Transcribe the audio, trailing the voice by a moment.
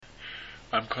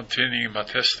I'm continuing my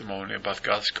testimony about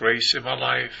God's grace in my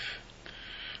life.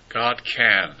 God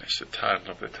Can is the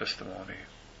title of the testimony.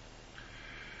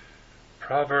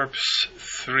 Proverbs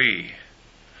 3,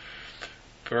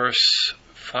 verse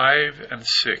 5 and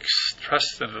 6.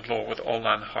 Trust in the Lord with all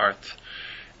thine heart,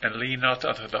 and lean not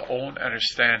unto thy own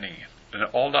understanding. In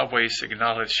all thy ways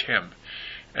acknowledge him,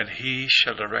 and he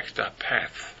shall direct thy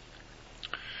path.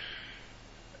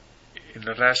 In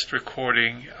the last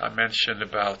recording, I mentioned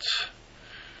about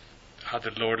how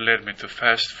the Lord led me to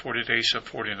fast 40 days and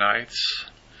 40 nights.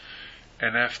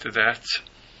 And after that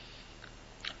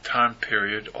time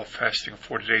period of fasting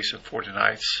 40 days and 40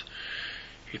 nights,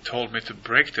 He told me to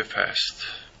break the fast.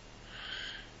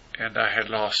 And I had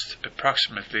lost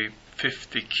approximately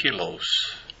 50 kilos.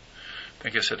 I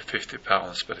think I said 50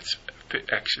 pounds, but it's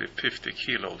actually 50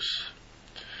 kilos.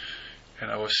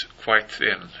 And I was quite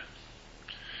thin.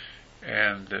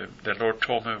 And the Lord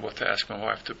told me what to ask my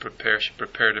wife to prepare. She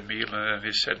prepared a meal, and then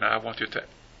He said, now I want you to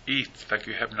eat like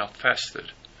you have not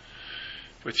fasted,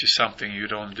 which is something you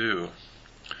don't do.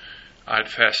 I'd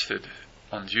fasted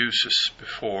on juices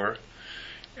before,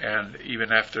 and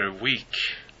even after a week,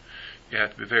 you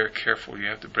have to be very careful. You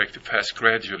have to break the fast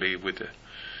gradually with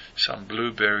some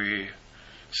blueberry,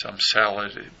 some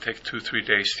salad. It takes 2-3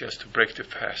 days just to break the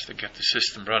fast and get the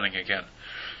system running again.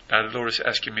 Now the Lord is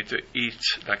asking me to eat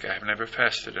like I have never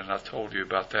fasted, and I told you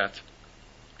about that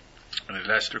in the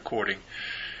last recording.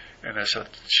 And as I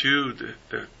chewed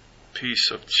the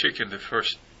piece of chicken, the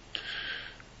first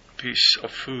piece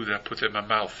of food I put in my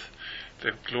mouth,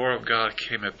 the glory of God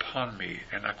came upon me,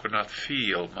 and I could not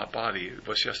feel my body. It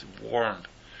was just warm.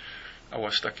 I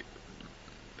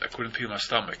couldn't feel my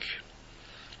stomach.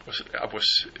 I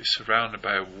was surrounded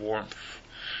by the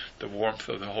warmth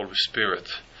of the Holy Spirit.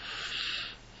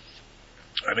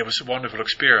 And it was a wonderful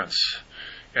experience.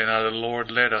 And the Lord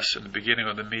led us in the beginning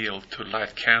of the meal to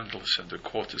light candles and to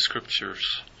quote the scriptures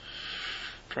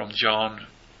from John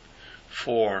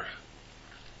 4.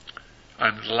 I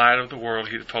am the light of the world.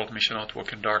 He that followeth me shall not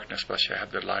walk in darkness, but shall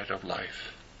have the light of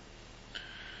life.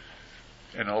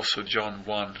 And also John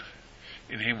 1.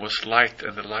 In him was light,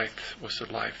 and the light was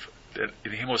the life.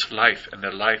 In him was life, and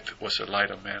the life was the light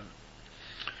of men.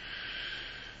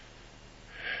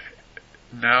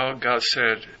 Now God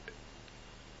said,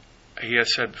 He had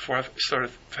said before I started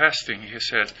fasting, He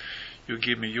said, you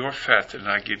give me your fat and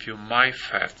I give you my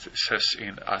fat. It says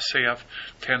in Isaiah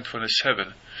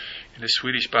 10:27. In the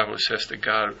Swedish Bible it says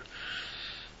that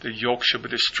the yoke should be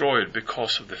destroyed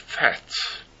because of the fat.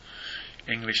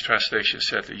 English translation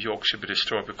said the yoke should be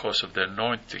destroyed because of the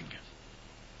anointing.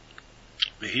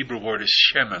 The Hebrew word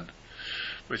is shemen,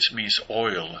 which means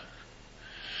oil.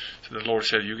 So the Lord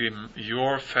said, you give me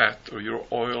your fat or your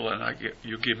oil, and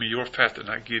you give me your fat and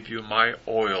I give you my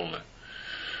oil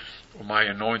or my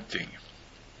anointing.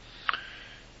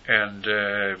 And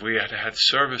we had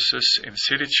services in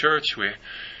City Church,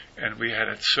 and we had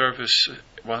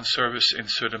one service in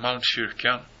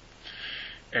Södermalmskyrkan.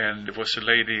 And there was a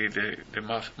lady, the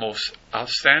most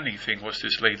outstanding thing was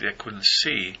this lady I couldn't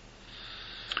see.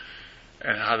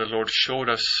 And how the Lord showed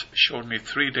me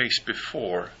 3 days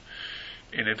before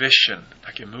in a vision,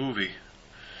 like a movie,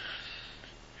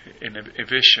 in a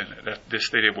vision that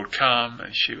this lady would come,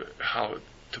 and how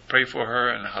to pray for her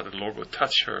and how the Lord would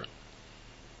touch her.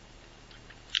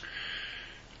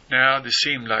 Now this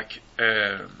seemed like,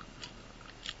 and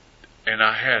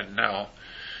I had now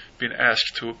been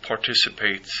asked to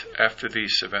participate after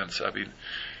these events.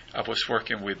 I was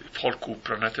working with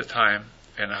Folkoperan at the time,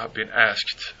 and I have been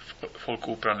asked,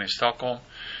 Folkoperan in Stockholm,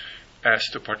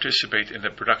 asked to participate in the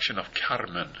production of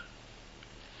Carmen.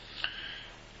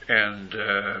 And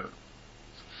the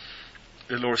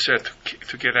Lord said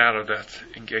to get out of that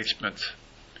engagement,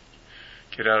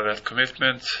 get out of that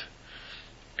commitment,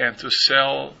 and to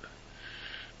sell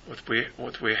what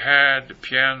we had, the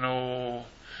piano,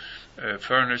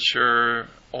 furniture,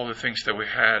 all the things that we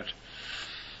had,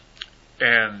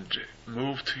 and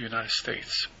move to the United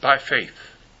States by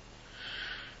faith.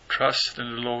 Trust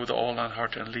in the Lord with all thine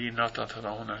heart, and lean not unto thy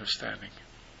own understanding.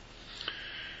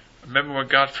 I remember when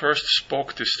God first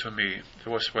spoke this to me, it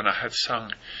was when I had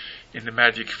sung in the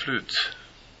magic flute.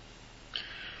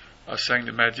 I sang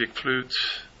the magic flute,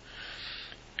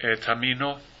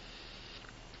 Tamino,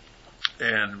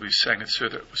 and we sang at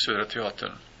Södra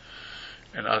Teatern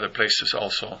and other places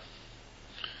also.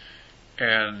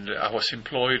 And I was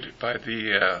employed by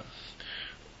the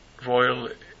Royal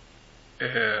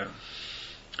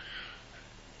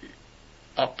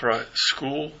Opera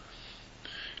School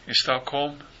in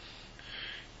Stockholm.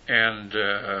 And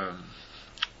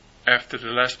after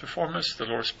the last performance, the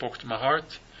Lord spoke to my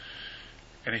heart,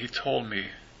 and He told me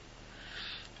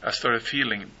I started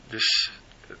feeling that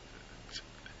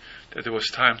it was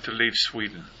time to leave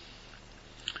Sweden.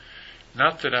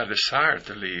 Not that I desired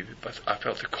to leave, but I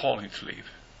felt a calling to leave.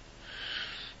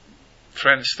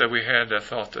 Friends that we had, I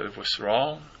thought that it was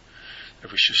wrong,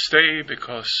 that we should stay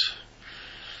because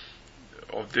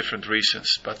of different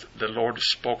reasons. But the Lord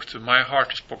spoke to my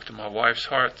heart, spoke to my wife's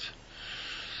heart.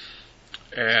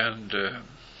 And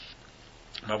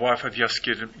my wife had just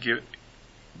been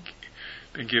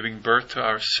giving birth to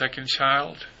our second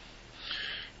child.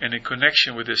 And in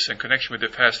connection with this, in connection with the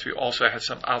fast, we also had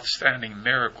some outstanding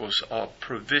miracles of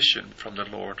provision from the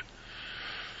Lord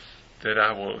that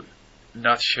I will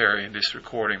not share in this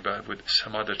recording, but with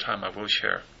some other time I will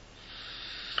share.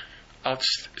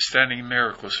 Outstanding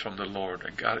miracles from the Lord.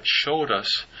 And God showed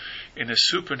us in a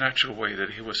supernatural way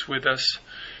that He was with us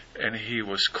and He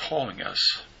was calling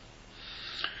us.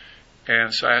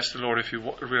 And so I asked the Lord, if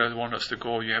you really want us to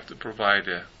go, you have to provide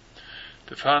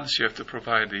the funds, you have to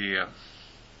provide the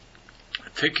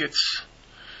tickets.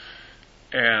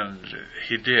 And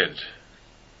He did.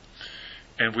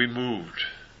 And we moved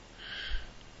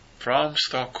from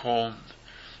Stockholm,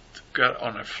 got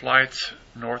on a flight,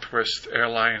 Northwest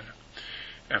Airline,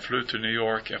 and flew to New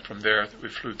York, and from there we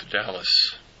flew to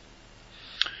Dallas.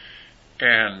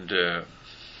 And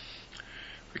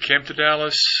we came to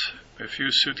Dallas, a few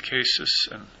suitcases,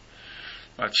 and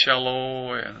my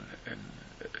cello, and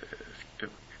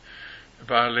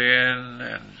violin,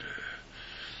 and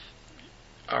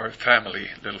our family,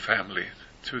 little family,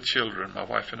 2 children, my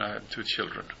wife and I had 2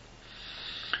 children.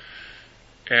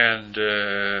 And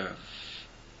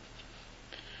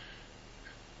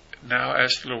now I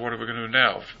asked the Lord, what are we going to do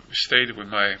now? We stayed with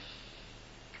my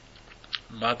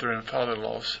mother and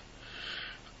father-in-laws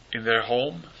in their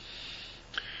home,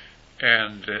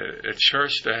 and a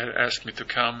church that had asked me to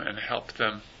come and help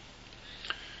them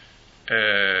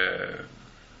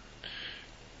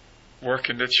work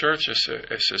in the church as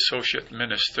associate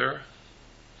minister.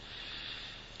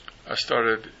 I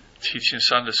started teaching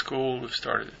Sunday school,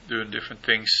 started doing different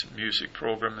things, music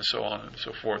program and so on and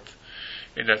so forth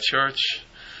in that church.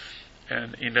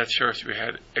 And in that church we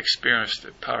had experienced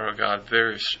the power of God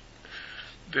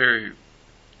in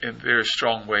a very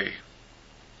strong way.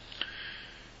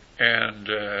 And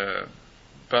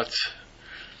but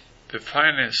the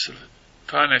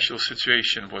financial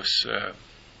situation was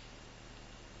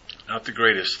not the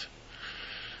greatest.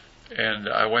 And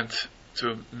I went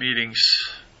to meetings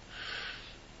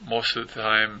most of the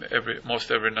time,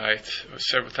 every night,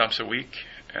 several times a week,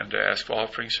 and I asked for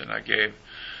offerings, and I gave.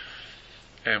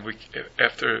 And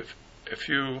after a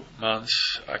few months,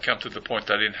 I came to the point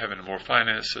that I didn't have any more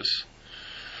finances,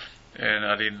 and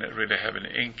I didn't really have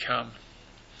any income.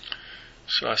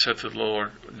 So I said to the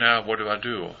Lord, now what do I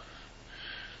do?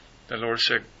 The Lord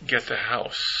said, get the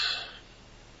house.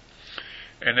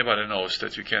 Anybody knows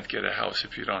that you can't get a house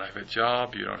if you don't have a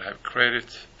job, you don't have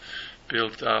credit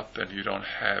built up, and you don't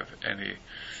have any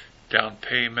down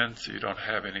payment, you don't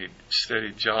have any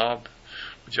steady job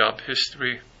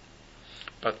history.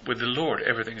 But with the Lord,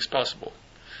 everything is possible.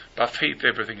 By faith,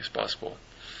 everything is possible.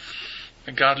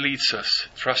 And God leads us.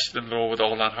 Trust in the Lord with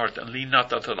all our heart, and lean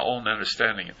not unto our own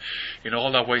understanding. In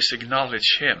all our ways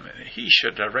acknowledge Him, and He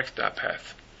shall direct our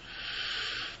path.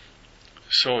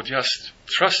 So just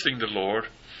trusting the Lord.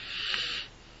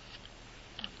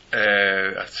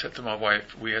 I said to my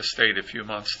wife, we had stayed a few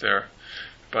months there,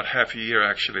 about half a year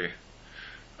actually,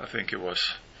 I think it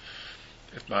was,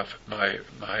 at my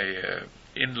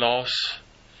in-laws.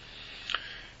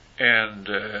 And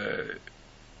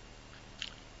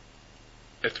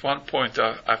at one point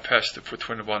I fasted for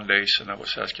 21 days, and I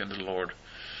was asking the Lord.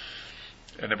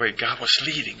 And anyway, God was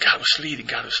leading.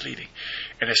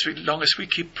 And as long as we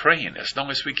keep praying, as long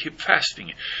as we keep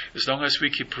fasting, as long as we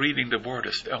keep reading the Word,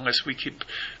 as long as we keep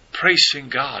praising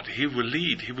God, He will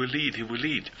lead.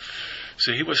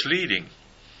 So He was leading.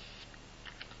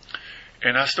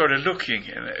 And I started looking,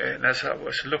 and as I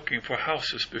was looking for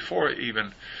houses, before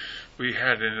even we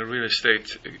had in a real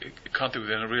estate, contact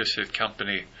with a real estate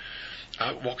company,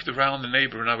 I walked around the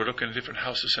neighborhood, and I was looking at different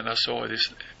houses, and I saw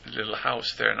this little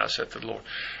house there, and I said to the Lord,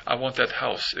 I want that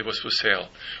house. It was for sale,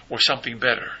 or something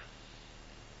better.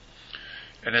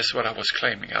 And that's what I was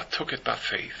claiming. I took it by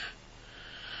faith.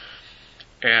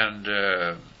 And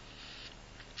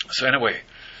so anyway,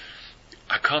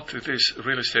 I contacted this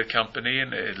real estate company,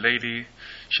 and a lady,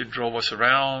 she drove us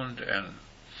around and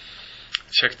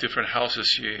checked different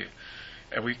houses.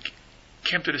 And we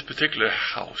came to this particular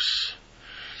house.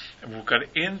 And when we got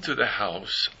into the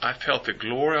house, I felt the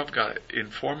glory of God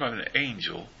in form of an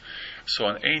angel. So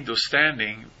an angel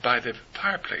standing by the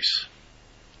fireplace.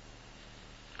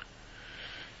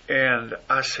 And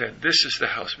I said, this is the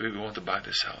house. We want to buy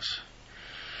this house.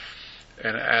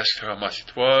 And I asked her how much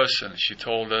it was, and she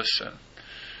told us. And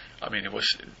I mean, it was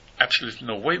absolutely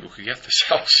no way we could get this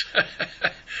house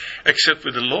except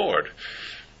with the Lord.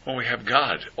 When we have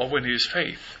God, all we need is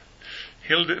faith.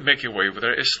 He'll make a way, but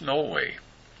there is no way.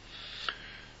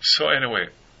 So anyway,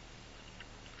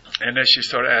 and then she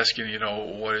started asking,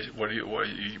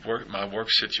 my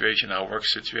work situation, our work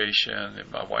situation.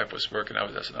 And my wife was working. I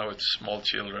was now with small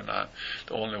children. I'm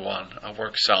the only one. I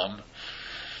work some.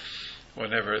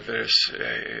 Whenever there's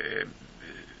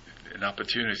an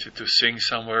opportunity to sing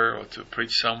somewhere or to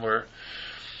preach somewhere,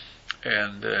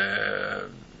 and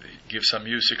give some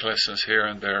music lessons here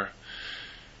and there,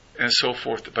 and so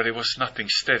forth. But it was nothing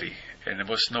steady, and it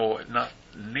was not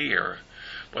near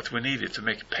what we needed to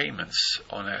make payments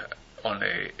on a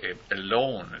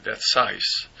loan that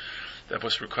size that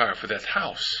was required for that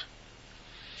house.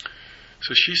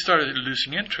 So she started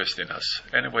losing interest in us.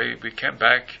 Anyway, we came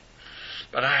back,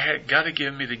 but I had got to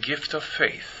give me the gift of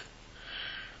faith.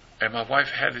 And my wife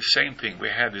had the same thing. We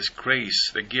had this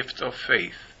grace, the gift of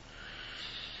faith,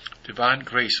 divine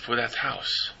grace for that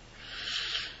house.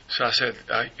 So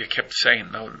I kept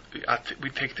saying, no, we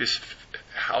take this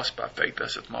house by faith. I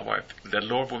said to my wife, the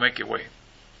Lord will make a way.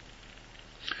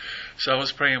 So I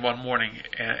was praying one morning,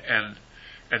 and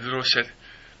the Lord said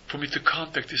for me to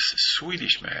contact this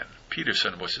Swedish man,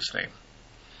 Peterson was his name,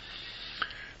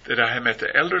 that I had met.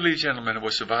 The elderly gentleman who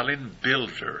was a violin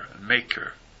builder and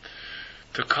maker.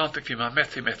 To contact him, I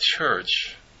met him at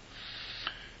church,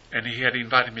 and he had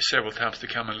invited me several times to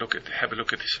come and have a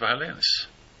look at his violins.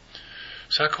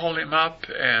 So I called him up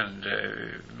and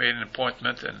made an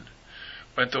appointment and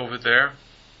went over there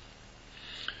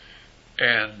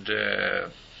and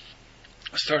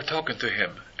started talking to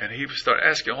him. And he started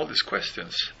asking all these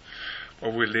questions,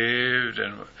 where we lived.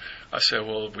 And I said,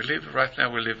 well, we live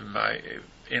in my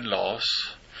in-laws,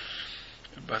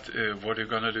 but what are you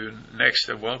going to do next?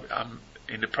 Well, I'm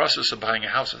in the process of buying a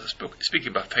house. Speaking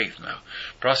about faith now.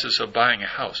 Process of buying a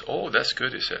house. Oh, that's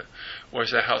good, he said.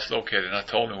 Where's that house located? And I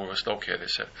told him where it was located. He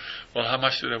said, well, how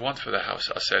much do they want for the house?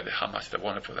 I said, how much they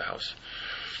wanted for the house.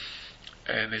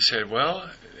 And he said, well,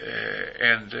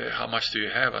 and how much do you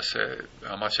have? I said,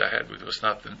 how much I had, it was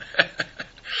nothing.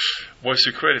 What's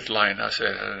your credit line? I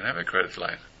said, I don't have a credit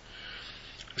line.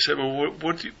 I said, well,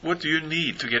 what do you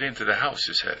need to get into the house?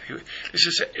 He said, this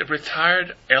is a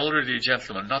retired elderly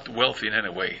gentleman, not wealthy in any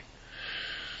way.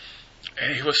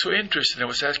 And he was so interested, and I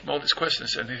was asking all these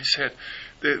questions, and he said,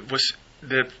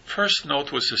 the first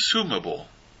note was assumable,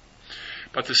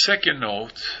 but the second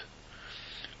note,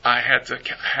 I had to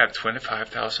have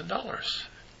 $25,000.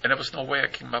 And there was no way I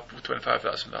came up with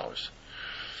 $25,000.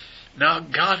 Now,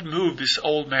 God moved this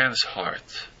old man's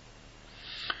heart.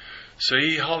 So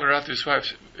he hollered out to his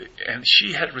wife, and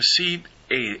she had received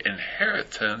an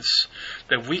inheritance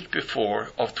the week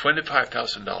before of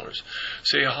 $25,000.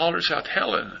 So he hollers out,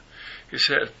 Helen, he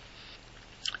said,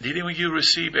 didn't you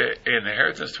receive an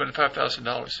inheritance,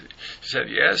 $25,000? She said,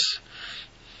 yes.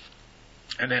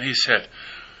 And then he said,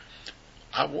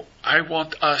 I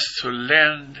want us to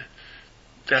lend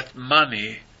that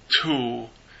money to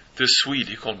the Swede.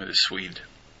 He called me the Swede.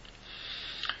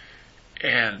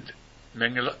 And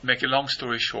make a long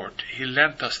story short, he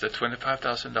lent us the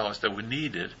 $25,000 that we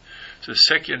needed. So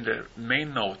the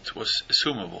main note was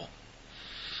assumable.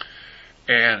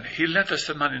 And he lent us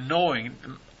the money knowing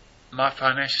my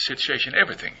financial situation,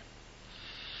 everything.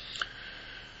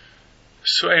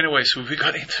 So anyway, so we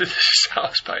got into this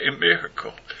house by a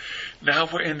miracle. Now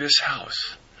we're in this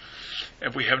house.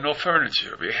 And we have no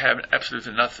furniture. We have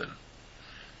absolutely nothing.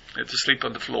 We had to sleep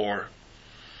on the floor.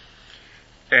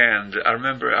 And I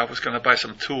remember I was going to buy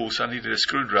some tools. I needed a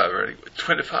screwdriver,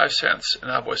 25 cents.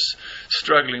 And I was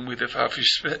struggling with if I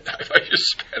just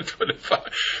spend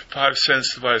 25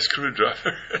 cents to buy a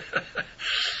screwdriver.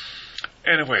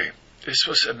 Anyway, this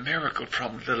was a miracle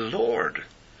from the Lord.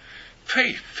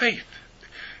 Faith.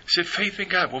 See, faith in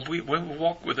God. When we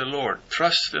walk with the Lord,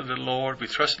 trust in the Lord, we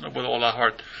trust in Him with all our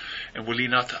heart, and we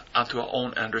lean not unto our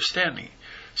own understanding.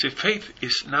 See, faith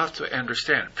is not to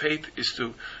understand. Faith is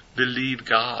to believe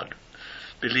God.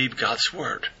 Believe God's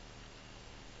word.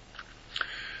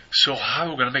 So how are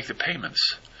we going to make the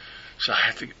payments? So I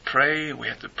had to pray. We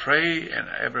had to pray. And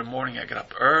every morning I got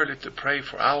up early to pray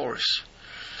for hours.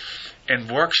 And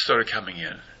work started coming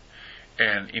in.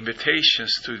 And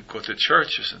invitations to go to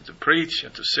churches and to preach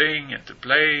and to sing and to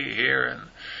play here.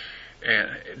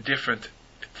 And different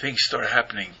things started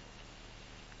happening.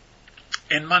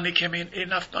 And money came in.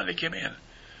 Enough money came in.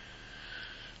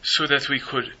 So that we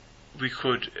could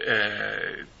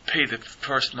pay the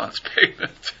first month's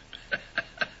payment.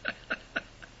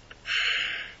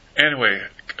 Anyway,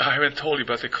 I haven't told you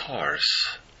about the cars.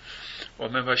 Well,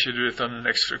 maybe I should do it on the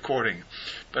next recording.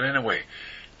 But anyway,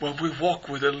 when we walk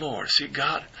with the Lord, see,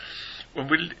 God,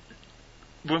 when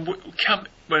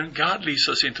God leads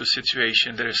us into a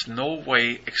situation, there is no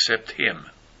way except Him.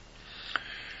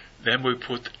 Then we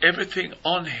put everything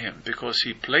on Him because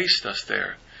He placed us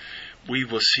there. We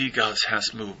will see God's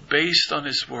hands move based on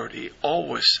His word. He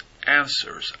always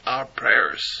answers our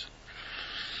prayers.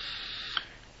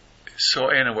 So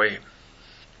anyway,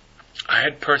 I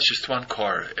had purchased one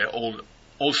car, an old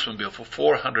Oldsmobile,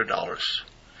 for $400.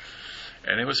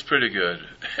 And it was pretty good.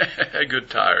 Good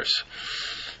tires.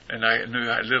 And I knew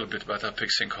a little bit about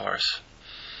fixing cars.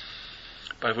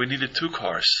 But we needed 2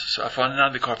 cars. So I found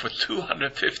another car for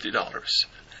 $250.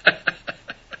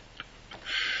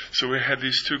 So we had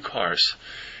these 2 cars.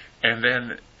 And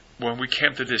then when we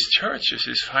came to these churches,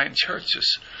 these fine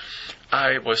churches,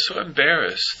 I was so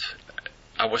embarrassed.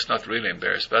 I was not really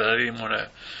embarrassed, but I didn't want to,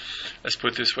 let's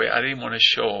put it this way, I didn't want to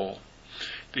show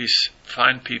these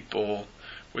fine people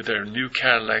with their new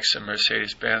Cadillacs and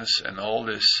Mercedes-Benz and all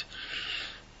this,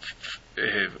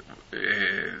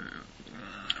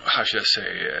 how should I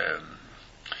say,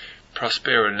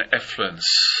 prosperity and affluence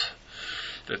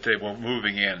that they were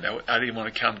moving in. I didn't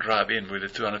want to come drive in with a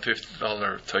 $250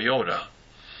 Toyota.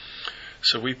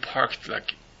 So we parked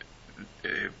like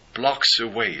blocks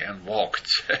away and walked.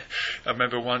 I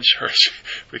remember one church,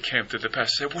 we came to the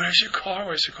pastor and said, "Where's your car?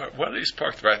 Where's your car?" Well, it's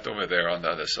parked right over there on the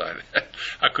other side.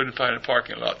 I couldn't find a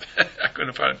parking lot. I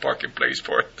couldn't find a parking place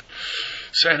for it.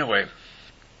 So anyway,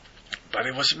 but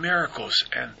it was miracles,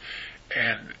 and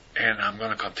I'm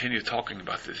going to continue talking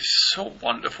about this. It's so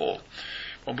wonderful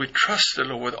when we trust the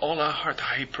Lord with all our heart,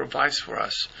 how He provides for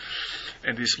us,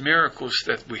 and these miracles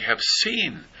that we have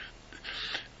seen.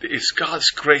 It's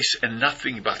God's grace and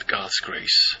nothing but God's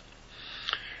grace.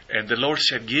 And the Lord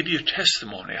said, give your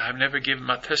testimony. I've never given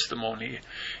my testimony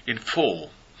in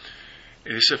full.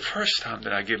 It is the first time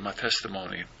that I give my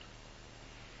testimony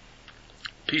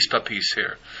piece by piece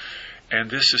here. And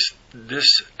this is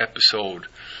this episode,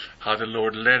 how the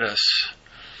Lord led us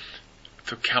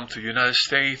to come to the United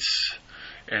States,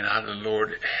 and how the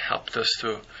Lord helped us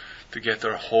to get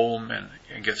our home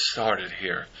and get started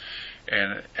here.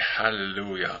 And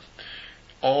hallelujah.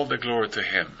 All the glory to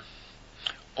Him.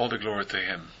 All the glory to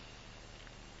Him.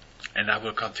 And I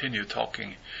will continue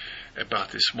talking about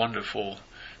this wonderful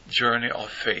journey of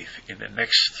faith in the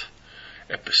next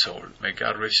episode. May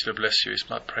God richly bless you is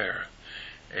my prayer.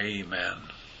 Amen.